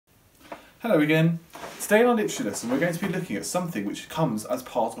Hello again. Today in our literature lesson we're going to be looking at something which comes as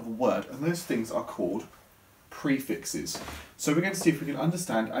part of a word, and those things are called prefixes. So we're going to see if we can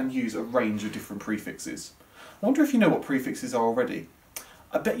understand and use a range of different prefixes. I wonder if you know what prefixes are already.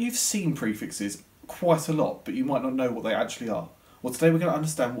 I bet you've seen prefixes quite a lot, but you might not know what they actually are. Well, today we're going to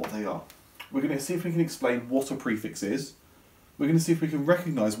understand what they are. We're going to see if we can explain what a prefix is. We're going to see if we can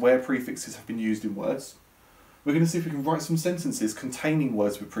recognise where prefixes have been used in words. We're going to see if we can write some sentences containing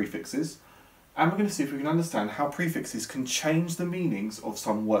words with prefixes. And we're going to see if we can understand how prefixes can change the meanings of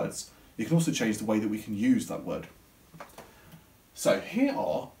some words. You can also change the way that we can use that word. So here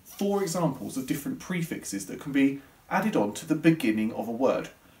are 4 examples of different prefixes that can be added on to the beginning of a word.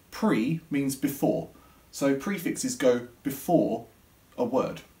 Pre means before, so prefixes go before a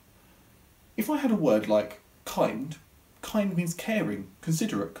word. If I had a word like kind, kind means caring,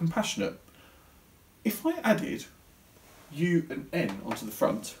 considerate, compassionate. If I added U and N onto the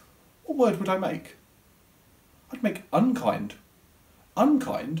front, what word would I make? I'd make unkind.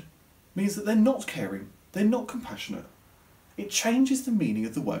 Unkind means that they're not caring, they're not compassionate. It changes the meaning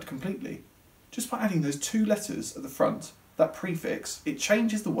of the word completely. Just by adding those 2 letters at the front, that prefix, it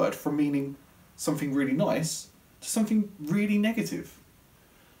changes the word from meaning something really nice to something really negative.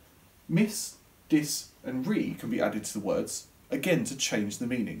 Miss, dis and re can be added to the words, again to change the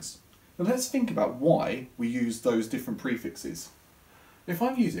meanings. Now let's think about why we use those different prefixes. If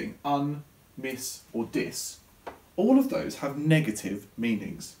I'm using un, miss or dis, all of those have negative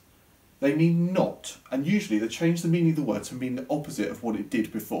meanings. They mean not, and usually they change the meaning of the word to mean the opposite of what it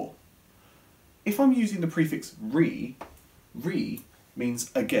did before. If I'm using the prefix re, re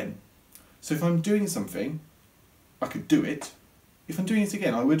means again. So if I'm doing something, I could do it. If I'm doing it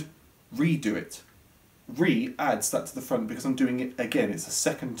again, I would redo it. Re adds that to the front because I'm doing it again. It's a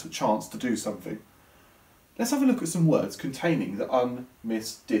second chance to do something. Let's have a look at some words containing the un,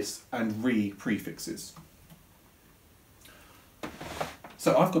 miss, dis and re prefixes.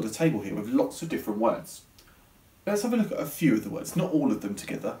 So I've got a table here with lots of different words. Let's have a look at a few of the words, not all of them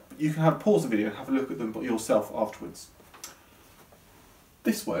together, but you can pause the video and have a look at them yourself afterwards.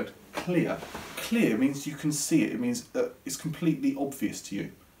 This word, clear. Clear means you can see it, it means that it's completely obvious to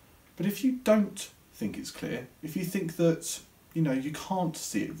you. But if you don't think it's clear, if you think that, you can't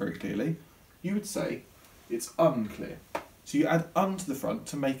see it very clearly, you would say it's unclear. So you add un to the front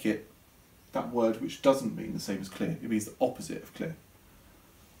to make it that word which doesn't mean the same as clear. It means the opposite of clear.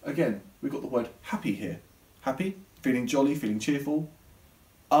 Again, we've got the word happy here. Happy, feeling jolly, feeling cheerful.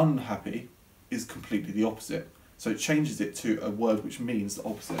 Unhappy is completely the opposite. So it changes it to a word which means the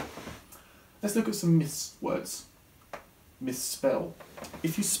opposite. Let's look at some miss words. Misspell.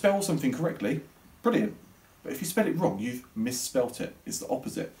 If you spell something correctly, brilliant. But if you spell it wrong, you've misspelt it. It's the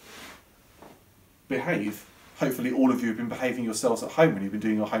opposite. Behave. Hopefully all of you have been behaving yourselves at home when you've been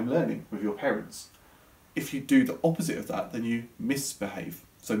doing your home learning with your parents. If you do the opposite of that, then you misbehave.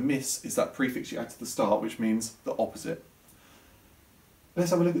 So miss is that prefix you add to the start, which means the opposite. Let's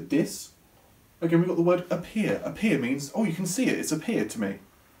have a look at dis. Again, we've got the word appear. Appear means, oh, you can see it, it's appeared to me.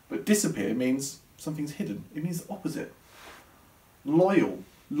 But disappear means something's hidden. It means the opposite. Loyal.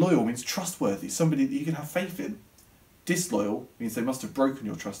 Loyal means trustworthy, somebody that you can have faith in. Disloyal means they must have broken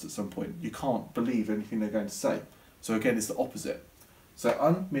your trust at some point. You can't believe anything they're going to say. So again, it's the opposite. So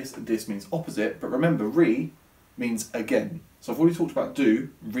un, miss and dis means opposite, but remember re means again. So I've already talked about do,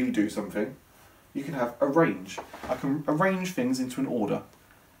 redo something. You can have arrange. I can arrange things into an order.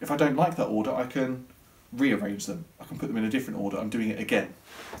 If I don't like that order, I can rearrange them. I can put them in a different order. I'm doing it again.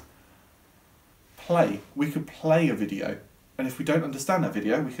 Play. We could play a video, and if we don't understand that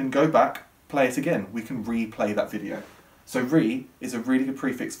video, we can go back, play it again. We can replay that video. So re is a really good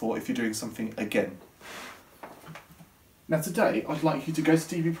prefix for if you're doing something again. Now today, I'd like you to go to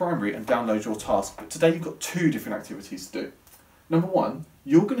DB Primary and download your task, but today you've got 2 different activities to do. Number 1,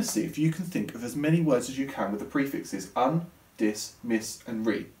 you're going to see if you can think of as many words as you can with the prefixes un, dis, miss and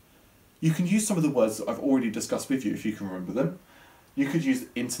re. You can use some of the words that I've already discussed with you if you can remember them. You could use the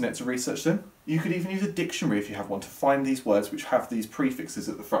internet to research them. You could even use a dictionary if you have one to find these words which have these prefixes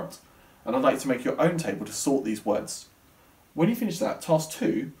at the front. And I'd like you to make your own table to sort these words. When you finish that, task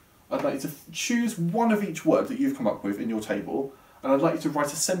 2, I'd like you to choose one of each word that you've come up with in your table, and I'd like you to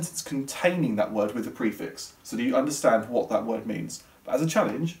write a sentence containing that word with the prefix, so that you understand what that word means. But as a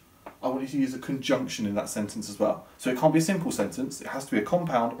challenge, I want you to use a conjunction in that sentence as well. So it can't be a simple sentence, it has to be a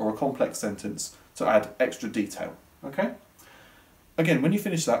compound or a complex sentence to add extra detail. Okay? Again, when you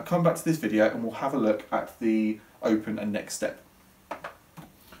finish that, come back to this video and we'll have a look at the open and next step.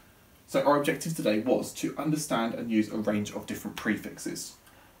 So our objective today was to understand and use a range of different prefixes.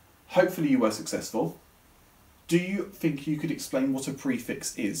 Hopefully you were successful. Do you think you could explain what a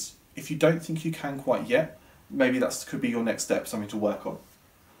prefix is? If you don't think you can quite yet, maybe that could be your next step, something to work on.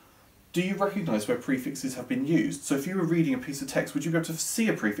 Do you recognise where prefixes have been used? So if you were reading a piece of text, would you be able to see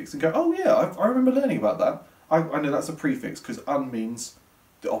a prefix and go, oh yeah, I remember learning about that. I know that's a prefix because un means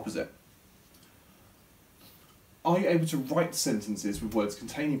the opposite. Are you able to write sentences with words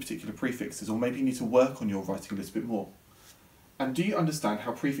containing particular prefixes, or maybe you need to work on your writing a little bit more? And do you understand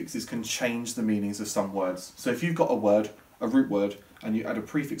how prefixes can change the meanings of some words? So if you've got a word, a root word, and you add a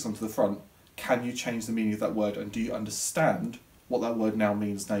prefix onto the front, can you change the meaning of that word, and do you understand what that word now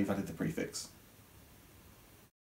means now you've added the prefix?